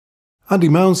Andy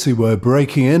Mounsey, we're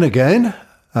breaking in again,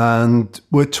 and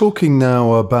we're talking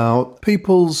now about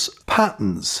people's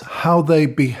patterns, how they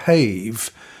behave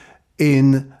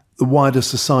in the wider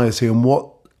society and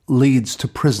what leads to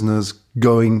prisoners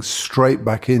going straight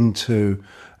back into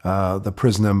the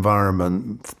prison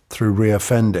environment through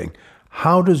reoffending.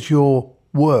 How does your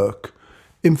work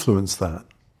influence that?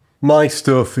 My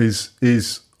stuff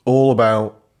is all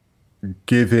about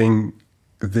giving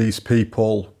these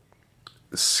people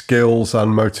skills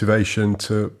and motivation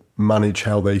to manage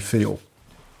how they feel.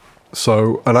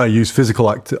 So, and I use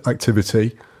physical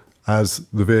activity as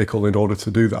the vehicle in order to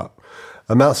do that.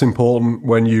 And that's important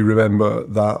when you remember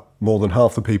that more than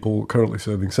half the people currently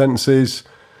serving sentences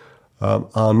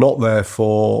are not there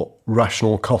for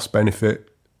rational cost-benefit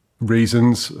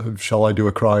reasons. Shall I do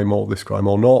a crime or this crime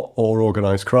or not, or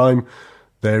organised crime?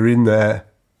 They're in there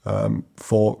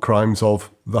for crimes of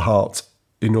the heart.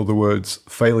 In other words,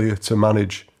 failure to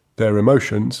manage their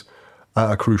emotions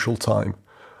at a crucial time,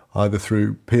 either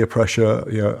through peer pressure,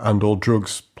 and or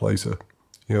drugs plays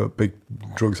big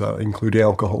drugs, including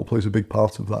alcohol, plays a big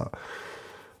part of that.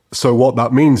 So what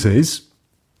that means is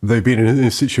they've been in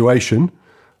a situation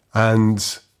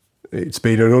and it's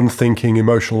been an unthinking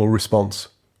emotional response,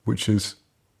 which has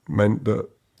meant that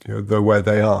they're where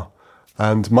they are.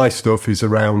 And my stuff is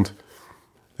around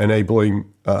enabling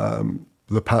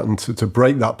the pattern to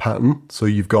break that pattern. So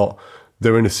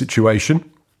they're in a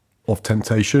situation of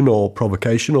temptation or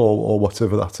provocation or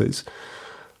whatever that is.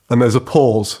 And there's a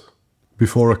pause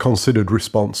before a considered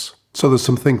response. So there's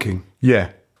some thinking.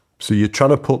 Yeah. So you're trying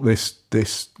to put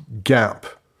this gap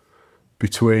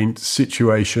between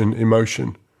situation,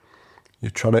 emotion.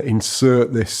 You're trying to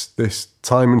insert this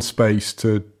time and space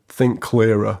to think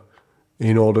clearer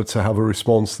in order to have a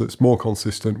response that's more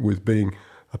consistent with being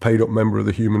a paid-up member of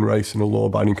the human race in a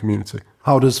law-abiding community.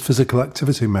 How does physical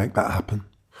activity make that happen?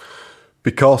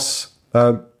 Because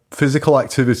physical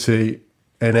activity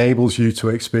enables you to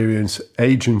experience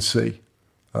agency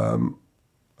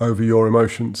over your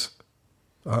emotions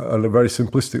at a very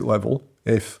simplistic level.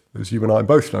 If, as you and I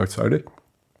both know, Tony,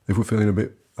 if we're feeling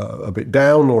a bit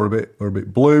down or a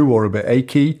bit blue or a bit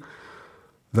achy,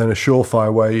 then a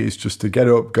surefire way is just to get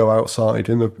up, go outside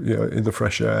in the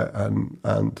fresh air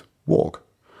and walk.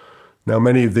 Now,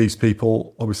 many of these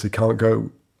people obviously can't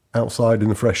go outside in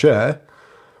the fresh air,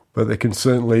 but they can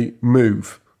certainly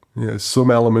move. Some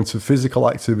element of physical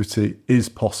activity is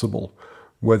possible,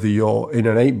 whether you're in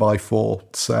an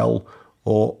 8x4 cell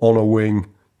or on a wing.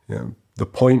 The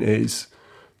point is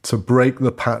to break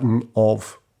the pattern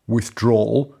of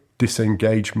withdrawal,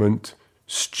 disengagement,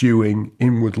 stewing,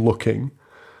 inward looking,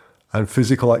 and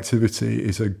physical activity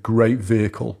is a great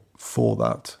vehicle for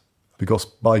that, because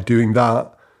by doing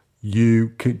that, you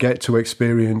can get to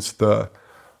experience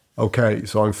okay,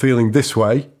 so I'm feeling this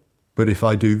way, but if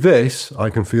I do this, I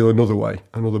can feel another way,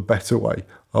 another better way.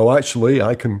 Oh, actually,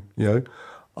 I can,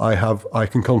 I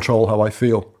can control how I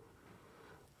feel.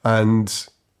 And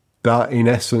that, in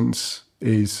essence,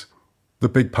 is the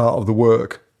big part of the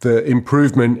work. The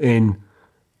improvement in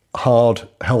hard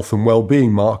health and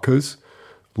well-being markers,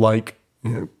 like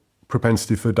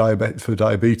propensity for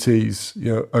diabetes,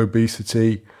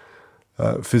 obesity,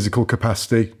 physical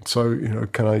capacity. So,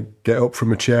 can I get up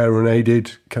from a chair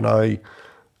unaided? Can I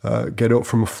get up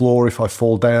from a floor if I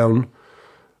fall down?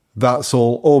 That's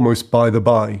all almost by the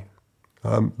by.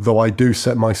 Though I do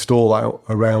set my stall out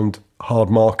around hard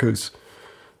markers,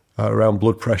 around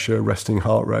blood pressure, resting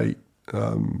heart rate,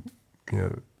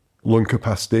 lung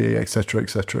capacity, etc.,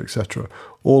 etc., etc.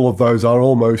 All of those are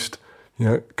almost,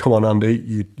 come on, Andy,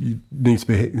 you need to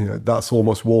be hit. That's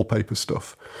almost wallpaper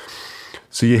stuff.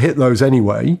 So you hit those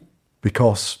anyway,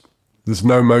 because there's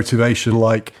no motivation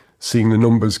like seeing the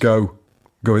numbers go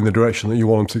in the direction that you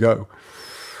want them to go.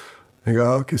 You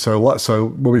go, okay, so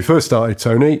when we first started,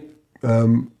 Tony,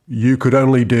 you could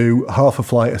only do half a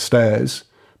flight of stairs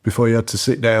before you had to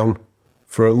sit down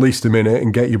for at least a minute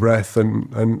and get your breath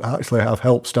and actually have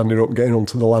help standing up, getting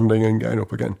onto the landing and getting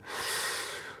up again.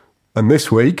 And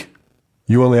this week,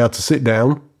 you only had to sit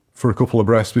down for a couple of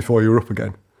breaths before you were up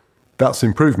again. That's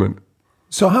improvement.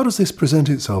 So how does this present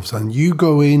itself, Sam? You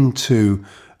go into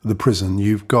the prison,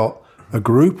 you've got a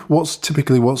group. What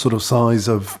sort of size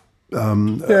of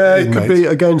it could be,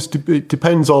 again, it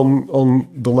depends on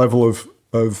the level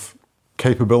of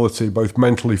capability, both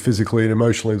mentally, physically and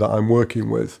emotionally, that I'm working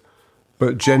with.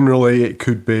 But generally it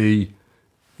could be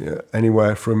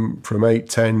anywhere from 8,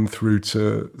 10 through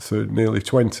to nearly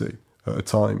 20 at a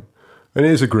time. And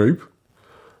it is a group.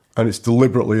 And it's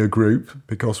deliberately a group,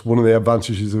 because one of the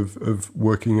advantages of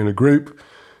working in a group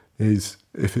is,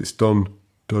 if it's done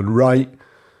right,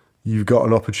 you've got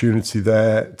an opportunity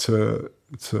there to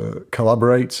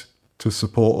collaborate, to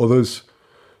support others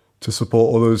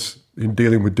in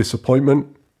dealing with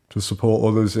disappointment, to support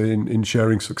others in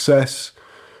sharing success,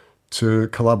 to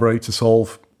collaborate to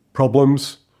solve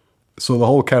problems. So the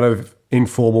whole kind of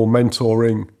informal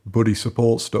mentoring, buddy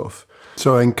support stuff.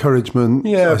 So encouragement,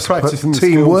 practicing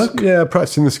teamwork.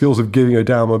 Practicing the skills of giving a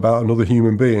damn about another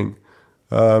human being,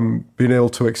 being able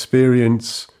to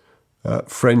experience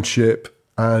friendship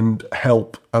and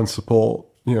help and support.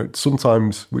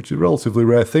 Sometimes, which are relatively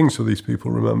rare things for these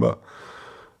people. Remember,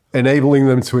 enabling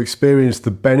them to experience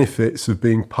the benefits of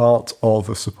being part of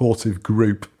a supportive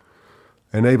group,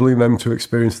 enabling them to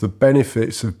experience the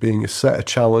benefits of being set a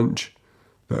challenge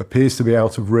that appears to be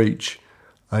out of reach,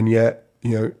 and yet,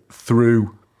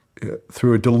 through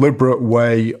a deliberate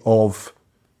way of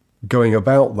going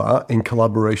about that in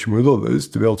collaboration with others,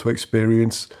 to be able to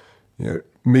experience,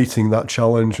 meeting that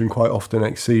challenge and quite often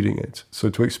exceeding it. So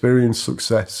to experience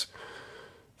success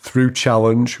through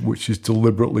challenge, which is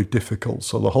deliberately difficult.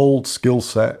 So the whole skill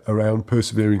set around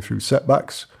persevering through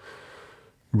setbacks,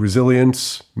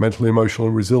 resilience, mental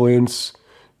emotional resilience,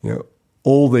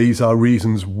 all these are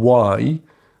reasons why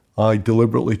I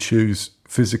deliberately choose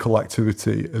physical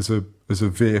activity as a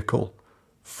vehicle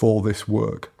for this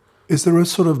work. Is there a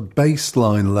sort of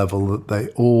baseline level that they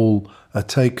all are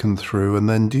taken through, and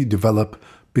then do you develop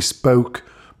bespoke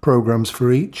programs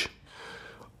for each?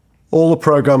 All the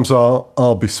programs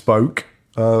are bespoke.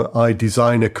 I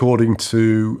design according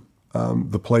to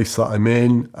the place that I'm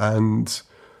in and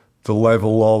the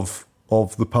level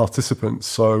of the participants.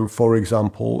 So, for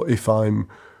example, if I'm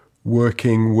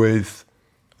working with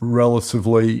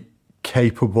relatively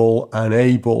capable and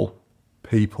able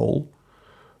people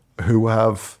who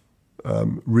have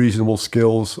reasonable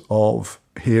skills of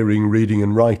hearing, reading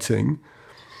and writing,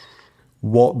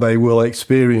 what they will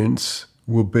experience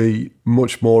will be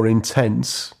much more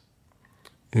intense.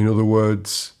 In other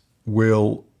words,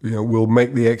 we'll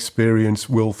make the experience,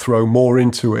 we'll throw more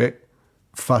into it,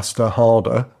 faster,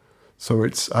 harder. So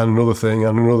it's and another thing,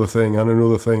 and another thing, and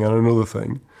another thing, and another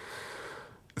thing.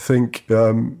 Think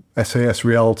SAS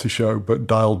reality show, but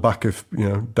dialed back a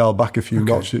few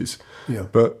notches. Yeah.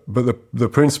 But the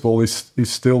principle is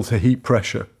still to heat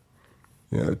pressure,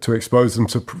 to expose them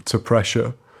to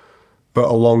pressure, but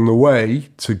along the way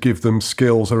to give them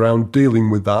skills around dealing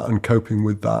with that and coping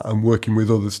with that and working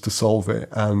with others to solve it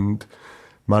and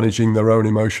managing their own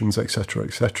emotions, etc.,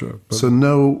 etc. So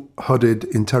no HUDed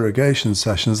interrogation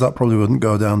sessions. That probably wouldn't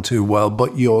go down too well.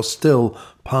 But you're still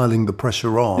piling the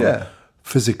pressure on. Yeah.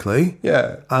 Physically,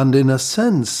 and in a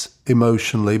sense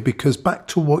emotionally, because back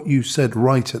to what you said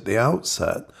right at the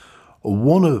outset,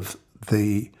 one of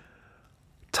the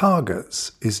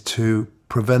targets is to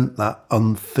prevent that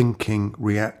unthinking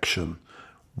reaction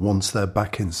once they're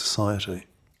back in society.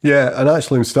 Yeah, and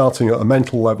actually I'm starting at a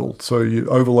mental level, so you're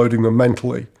overloading them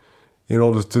mentally in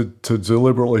order to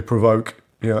deliberately provoke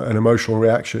an emotional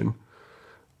reaction,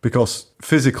 because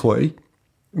physically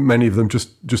many of them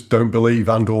just don't believe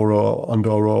and or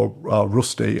are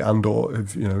rusty and or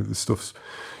the stuff's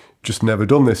just never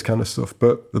done this kind of stuff.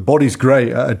 But the body's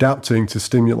great at adapting to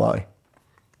stimuli.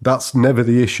 That's never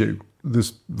the issue.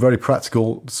 There's very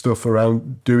practical stuff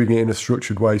around doing it in a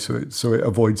structured way so it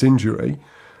avoids injury.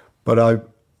 But I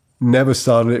never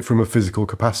started it from a physical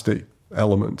capacity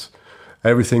element.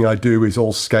 Everything I do is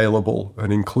all scalable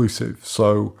and inclusive.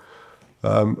 So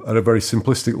at a very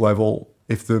simplistic level,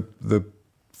 if the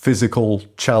physical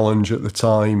challenge at the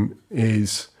time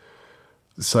is,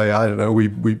 say, I don't know,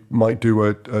 we might do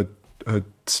a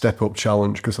step-up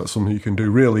challenge because that's something you can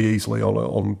do really easily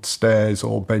on stairs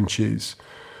or benches.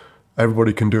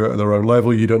 Everybody can do it at their own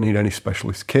level. You don't need any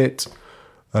specialist kit,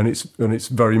 and it's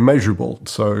very measurable.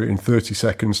 So in 30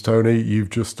 seconds, Tony, you've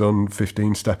just done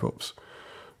 15 step-ups.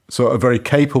 So at a very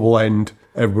capable end,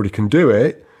 everybody can do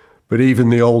it, but even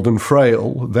the old and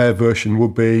frail, their version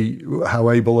would be,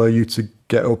 how able are you to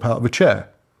get up out of a chair?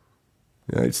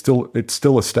 It's still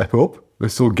a step up. They're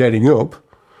still getting up.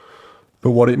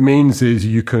 But what it means is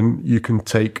you can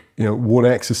take one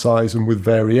exercise, and with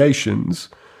variations,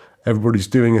 everybody's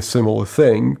doing a similar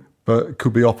thing, but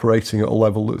could be operating at a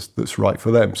level that's right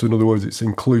for them. So in other words, it's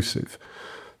inclusive.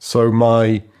 So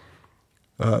my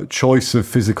choice of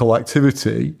physical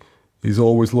activity is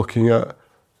always looking at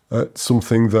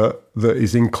something that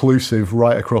is inclusive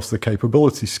right across the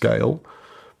capability scale,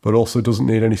 but also doesn't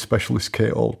need any specialist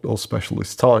kit or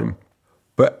specialist time.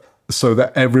 But so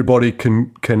that everybody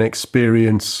can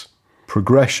experience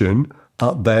progression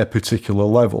at their particular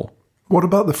level. What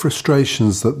about the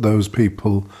frustrations that those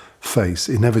people face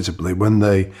inevitably when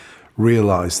they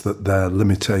realise that their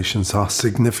limitations are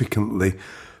significantly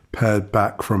pared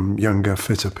back from younger,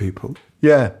 fitter people.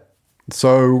 Yeah.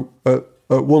 So at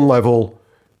one level,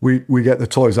 we get the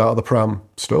toys out of the pram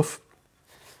stuff,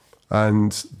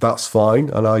 and that's fine.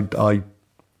 And I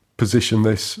position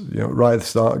this, right at the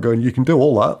start, going, you can do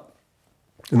all that,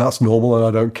 and that's normal, and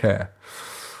I don't care.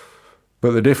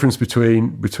 But the difference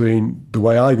between the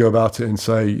way I go about it and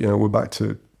say, we're back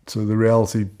to the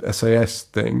reality SAS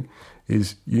thing,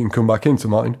 is you can come back into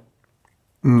mine,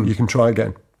 you can try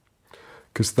again,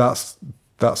 because that's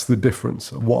the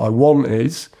difference. What I want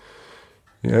is,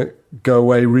 go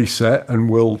away, reset, and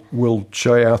we'll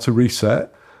show you how to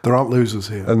reset. There aren't losers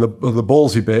here. And the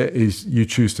ballsy bit is you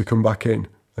choose to come back in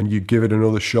and you give it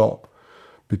another shot,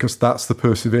 because that's the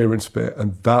perseverance bit,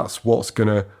 and that's what's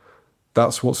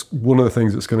one of the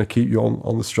things that's going to keep you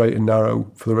on the straight and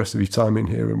narrow for the rest of your time in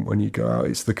here. And when you go out,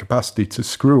 it's the capacity to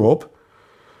screw up,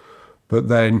 but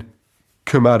then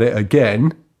come at it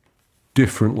again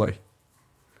differently.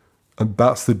 And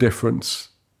that's the difference.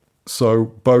 So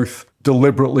both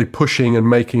deliberately pushing and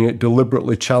making it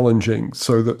deliberately challenging,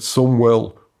 so that some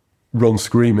will run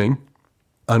screaming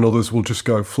and others will just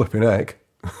go flipping egg.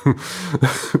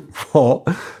 What?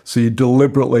 So you're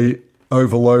deliberately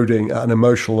overloading at an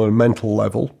emotional and mental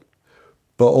level,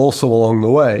 but also along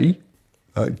the way,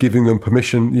 giving them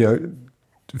permission,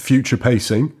 future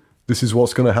pacing. This is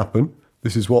what's going to happen.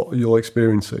 This is what you're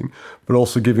experiencing, but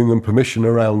also giving them permission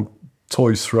around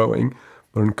toys throwing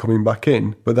and coming back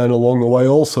in. But then along the way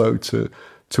also to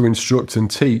instruct and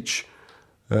teach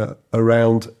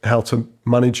around how to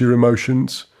manage your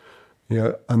emotions,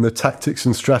 and the tactics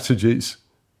and strategies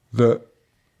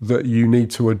that you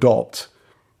need to adopt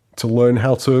to learn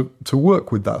how to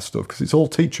work with that stuff, because it's all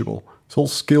teachable. It's all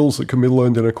skills that can be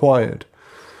learned and acquired,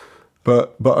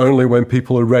 but only when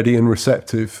people are ready and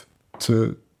receptive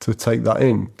to take that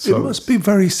in. So it must be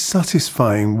very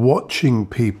satisfying watching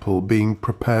people being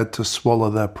prepared to swallow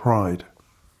their pride.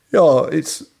 Yeah,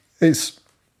 it's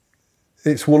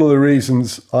one of the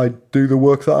reasons I do the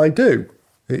work that I do.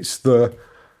 It's the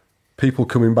people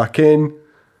coming back in,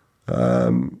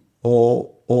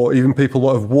 or even people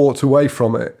that have walked away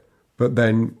from it, but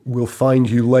then will find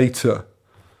you later,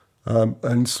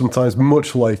 and sometimes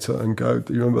much later, and go,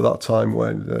 do you remember that time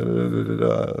when,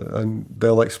 and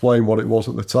they'll explain what it was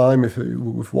at the time if it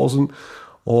wasn't,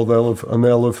 or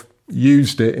they'll have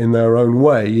used it in their own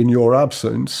way in your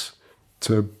absence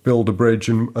to build a bridge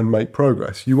and make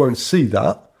progress. You won't see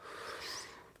that,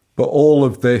 but all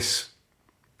of this,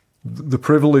 the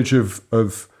privilege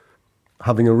of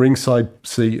having a ringside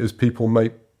seat as people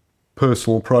make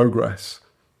personal progress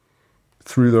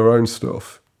through their own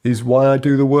stuff, is why I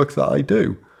do the work that I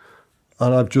do.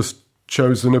 And I've just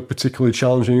chosen a particularly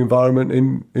challenging environment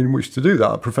in which to do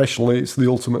that. Professionally, it's the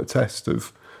ultimate test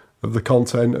of the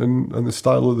content and the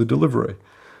style of the delivery.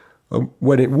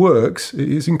 When it works, it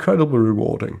is incredibly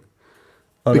rewarding.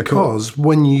 And because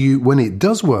when it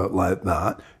does work like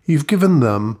that, you've given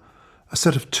them a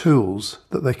set of tools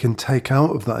that they can take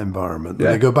out of that environment.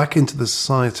 Yeah. They go back into the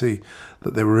society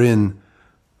that they were in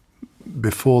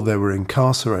before they were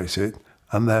incarcerated,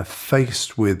 and they're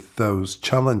faced with those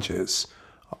challenges.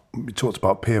 We talked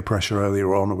about peer pressure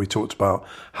earlier on, and we talked about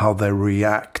how they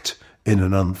react in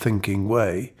an unthinking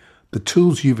way. The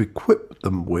tools you've equipped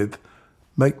them with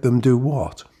make them do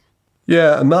what?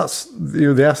 Yeah, and that's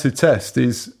the acid test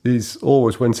is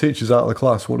always, when teachers out of the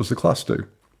class, what does the class do?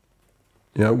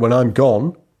 When I'm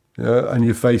gone, and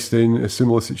you're faced in a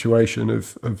similar situation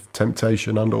of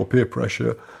temptation and or peer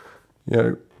pressure,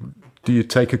 do you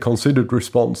take a considered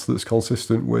response that's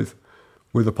consistent with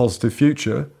a positive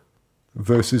future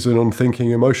versus an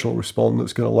unthinking emotional response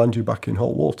that's going to land you back in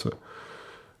hot water?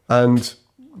 And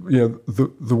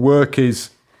the work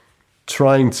is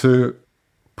trying to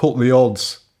put the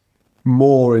odds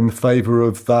more in favour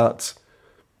of that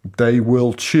they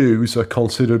will choose a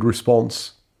considered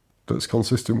response that's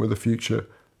consistent with the future,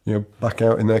 back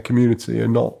out in their community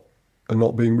and not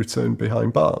being returned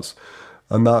behind bars.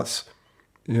 And that's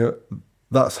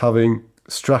having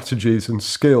strategies and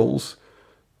skills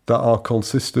that are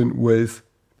consistent with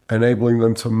enabling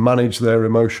them to manage their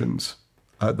emotions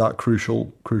at that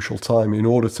crucial time in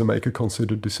order to make a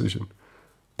considered decision.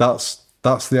 That's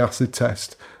the acid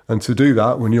test. And to do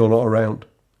that when you're not around.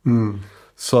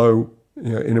 So,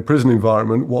 in a prison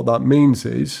environment, what that means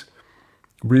is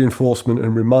reinforcement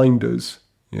and reminders,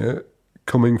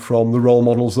 coming from the role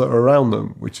models that are around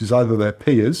them, which is either their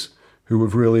peers who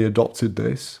have really adopted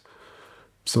this.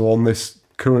 So on this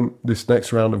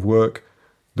next round of work,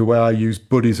 the way I use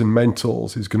buddies and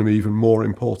mentors is going to be even more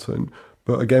important.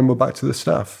 But again, we're back to the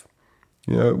staff.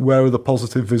 Where are the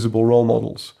positive, visible role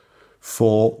models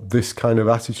for this kind of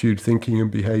attitude, thinking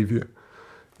and behaviour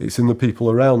it's in the people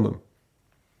around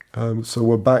them. So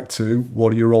we're back to,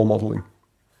 what are you role modelling?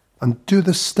 And do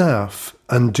the staff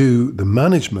and do the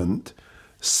management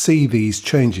see these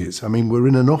changes? I mean, we're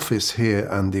in an office here,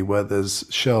 Andy, where there's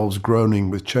shelves groaning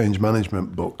with change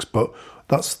management books, but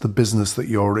that's the business that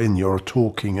you're in. You're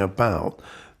talking about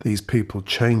these people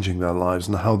changing their lives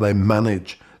and how they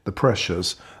manage the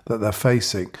pressures that they're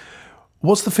facing.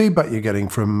 What's the feedback you're getting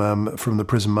from the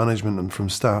prison management and from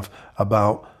staff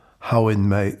about how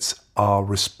inmates are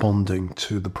responding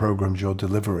to the programs you're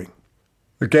delivering?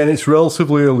 Again, it's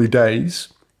relatively early days,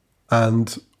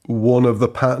 and one of the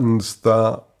patterns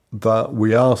that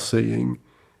we are seeing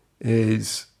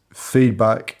is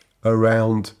feedback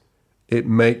around it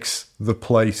makes the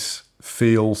place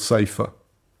feel safer.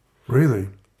 Really?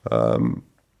 And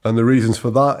the reasons for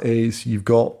that is you've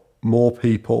got more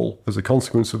people, as a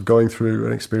consequence of going through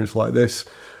an experience like this,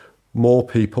 more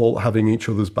people having each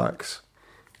other's backs.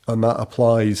 And that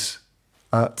applies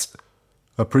at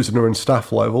a prisoner and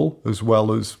staff level, as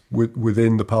well as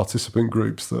within the participant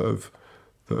groups that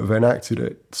have enacted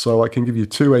it. So I can give you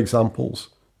two examples,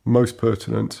 most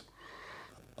pertinent.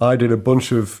 I did a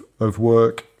bunch of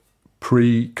work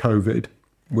pre-COVID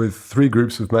with 3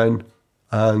 groups of men,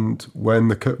 and when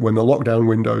the lockdown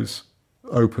windows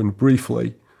opened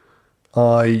briefly,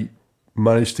 I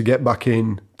managed to get back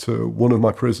in to one of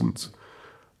my prisons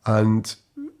and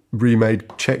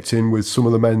checked in with some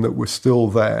of the men that were still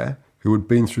there who had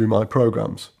been through my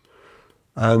programs.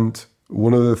 And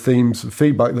one of the themes of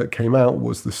feedback that came out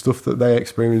was the stuff that they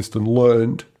experienced and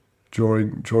learned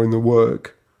during the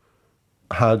work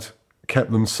had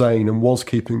kept them sane and was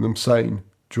keeping them sane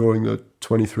during the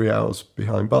 23 hours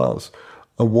behind bars.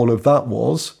 And one of that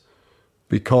was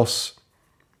because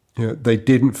they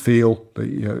didn't feel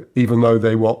that, even though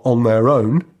they were on their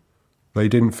own, they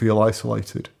didn't feel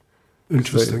isolated.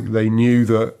 Interesting. They knew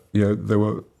that there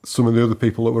were some of the other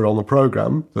people that were on the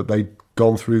program that they'd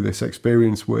gone through this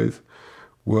experience with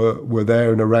were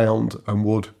there and around, and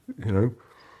would,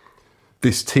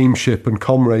 this teamship and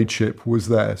comradeship was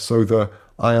there. So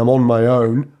I am on my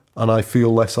own and I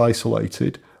feel less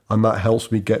isolated, and that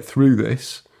helps me get through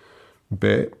this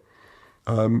bit.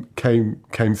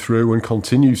 Came through and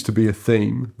continues to be a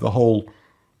theme. The whole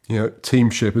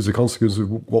teamship as a consequence of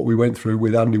what we went through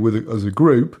with Andy as a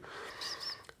group,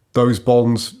 those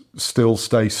bonds still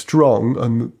stay strong,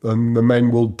 and the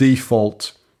men will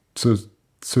default to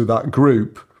that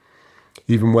group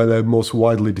even where they're most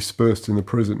widely dispersed in the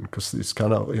prison, because it's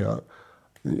kind of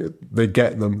they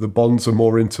get them. The bonds are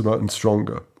more intimate and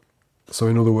stronger. So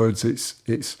in other words,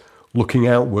 it's looking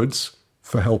outwards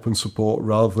for help and support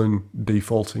rather than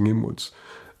defaulting inwards.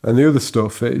 And the other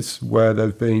stuff is where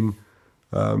there've been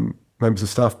members of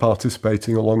staff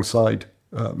participating alongside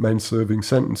men serving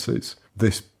sentences.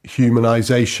 This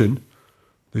humanisation,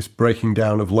 this breaking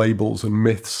down of labels and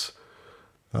myths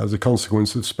as a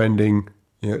consequence of spending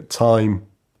time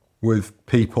with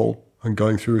people and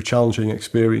going through a challenging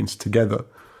experience together,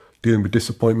 dealing with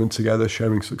disappointment together,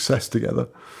 sharing success together.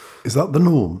 Is that the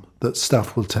norm, that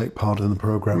staff will take part in the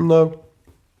programme? No.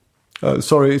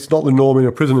 Sorry, it's not the norm in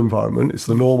a prison environment. It's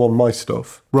the norm on my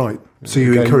stuff. Right. So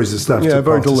you encourage the staff to very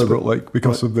participate. deliberately,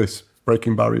 because of this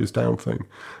breaking barriers down thing.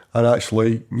 And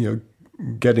actually,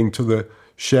 getting to the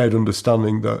shared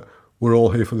understanding that we're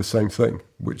all here for the same thing,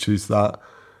 which is that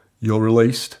you're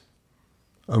released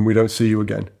and we don't see you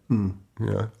again. Mm.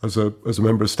 As a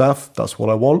member of staff, that's what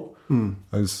I want. Mm.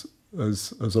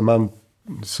 As a man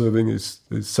serving his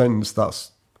sentence,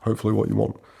 that's hopefully what you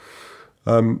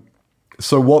want.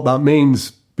 So what that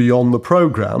means beyond the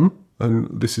programme,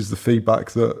 and this is the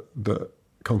feedback that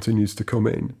continues to come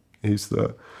in, is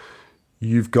that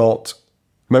you've got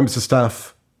members of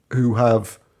staff who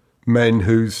have men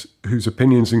whose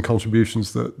opinions and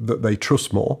contributions that they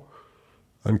trust more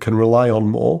and can rely on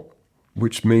more,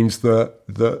 which means that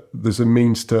there's a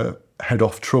means to head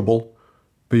off trouble,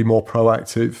 be more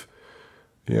proactive,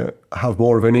 have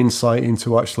more of an insight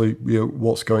into actually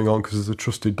what's going on, because there's a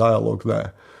trusted dialogue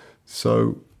there.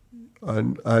 So,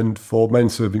 and for men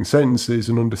serving sentences,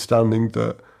 and understanding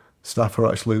that staff are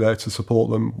actually there to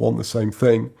support them, want the same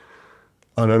thing,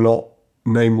 and are not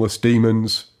nameless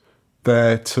demons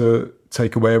there to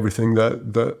take away everything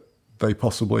that they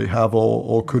possibly have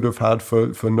or could have had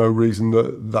for no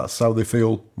reason, that's how they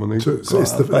feel when they so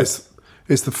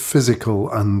it's the physical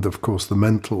and, of course, the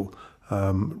mental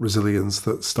resilience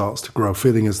that starts to grow,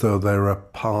 feeling as though they're a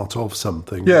part of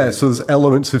something. Yeah, so there's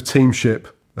elements of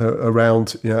teamship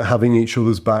around having each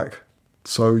other's back.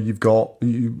 So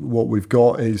what we've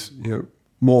got is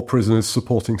more prisoners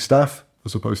supporting staff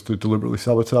as opposed to deliberately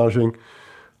sabotaging,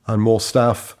 and more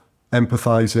staff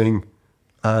empathising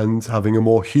and having a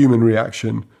more human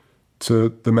reaction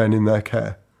to the men in their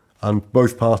care. And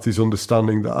both parties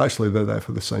understanding that actually they're there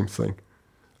for the same thing.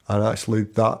 And actually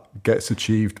that gets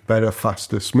achieved better,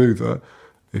 faster, smoother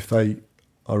if they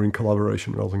are in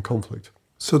collaboration rather than conflict.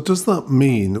 So does that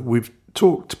mean, we've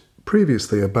talked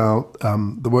previously about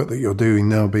the work that you're doing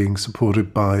now being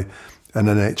supported by an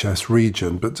NHS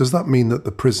region, but does that mean that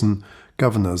the prison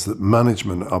governors, that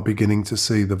management are beginning to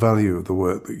see the value of the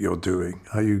work that you're doing?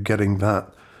 Are you getting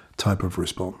that type of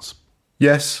response?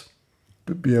 Yes,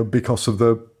 because of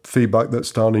the feedback that's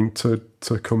starting to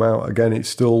come out. Again, it's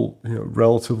still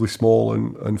relatively small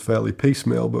and fairly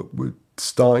piecemeal, but we're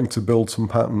starting to build some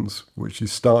patterns, which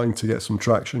is starting to get some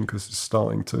traction because it's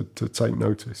starting to take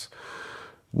notice.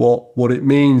 What it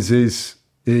means is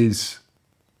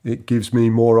it gives me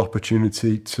more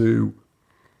opportunity to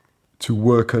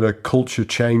work at a culture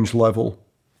change level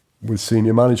with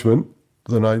senior management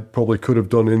than I probably could have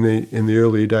done in the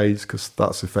earlier days, because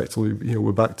that's effectively,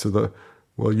 we're back to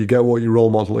you get what you're role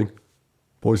modelling.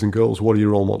 Boys and girls, what are you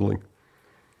role modelling?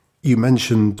 You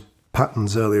mentioned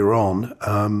patterns earlier on.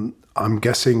 I'm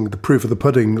guessing the proof of the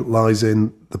pudding lies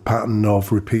in the pattern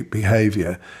of repeat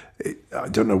behaviour. I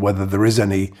don't know whether there is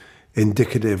any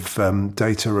indicative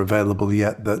data available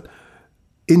yet that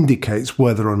indicates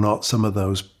whether or not some of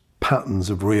those patterns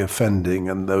of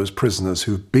reoffending and those prisoners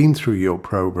who've been through your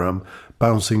programme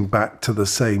bouncing back to the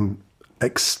same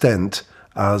extent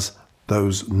as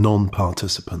those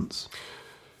non-participants.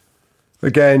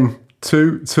 Again,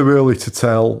 too early to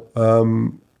tell.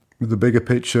 The bigger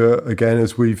picture, again,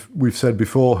 as we've said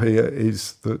before here,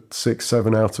 is that 6,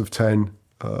 7 out of 10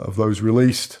 of those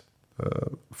released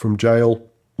from jail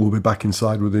will be back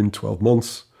inside within 12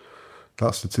 months.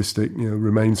 That statistic,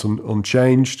 remains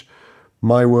unchanged.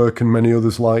 My work and many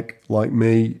others like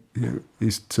me,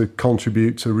 is to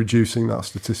contribute to reducing that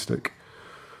statistic.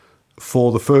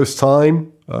 For the first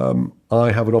time,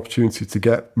 I have an opportunity to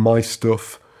get my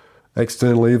stuff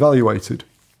externally evaluated,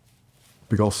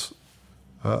 because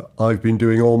I've been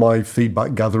doing all my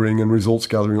feedback gathering and results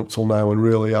gathering up till now, and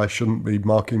really I shouldn't be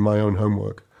marking my own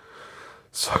homework.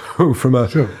 So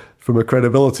from a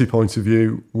credibility point of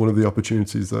view, one of the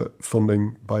opportunities that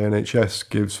funding by NHS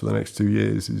gives for the next 2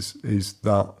 years is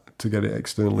that, to get it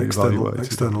externally evaluated.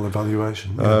 External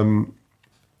evaluation. Yeah.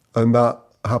 And that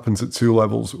happens at 2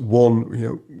 levels.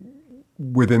 One,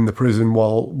 within the prison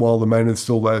while the men are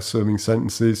still there serving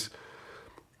sentences.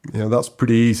 That's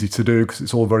pretty easy to do because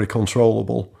it's all very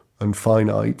controllable and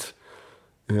finite.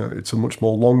 It's a much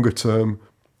more longer term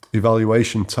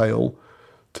evaluation tail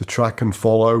to track and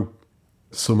follow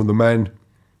some of the men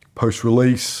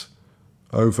post-release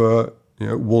over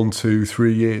 1, 2,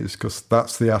 3 years, because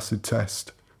that's the acid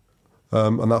test.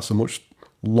 And that's a much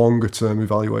longer term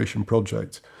evaluation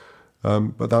project.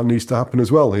 But that needs to happen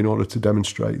as well in order to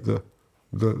demonstrate the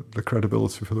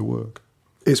credibility for the work.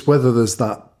 It's whether there's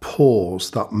that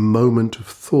pause, that moment of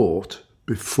thought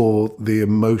before the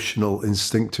emotional,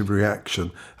 instinctive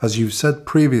reaction. As you've said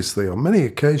previously on many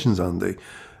occasions, Andy,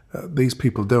 these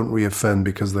people don't reoffend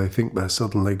because they think they're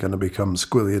suddenly going to become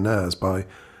squillionaires by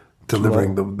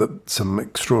delivering some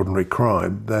extraordinary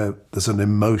crime. There's an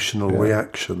emotional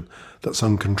reaction that's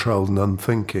uncontrolled and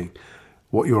unthinking.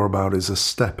 What you're about is a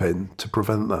step in to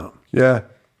prevent that. Yeah,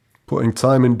 putting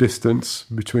time and distance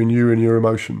between you and your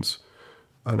emotions,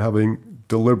 and having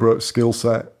deliberate skill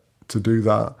set to do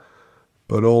that,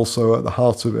 but also at the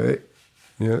heart of it,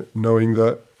 knowing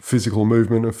that physical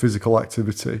movement and physical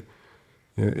activity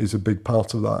is a big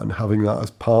part of that, and having that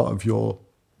as part of your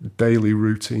daily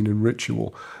routine and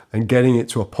ritual, and getting it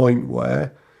to a point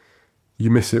where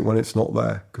you miss it when it's not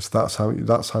there, because that's how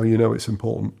you know it's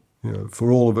important.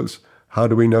 For all of us, how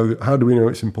do we know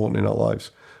it's important in our lives?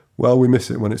 Well, we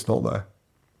miss it when it's not there.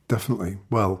 Definitely.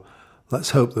 Well,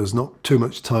 let's hope there's not too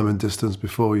much time and distance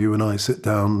before you and I sit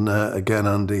down again,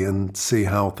 Andy, and see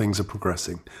how things are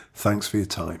progressing. Thanks for your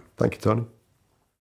time. Thank you, Tony.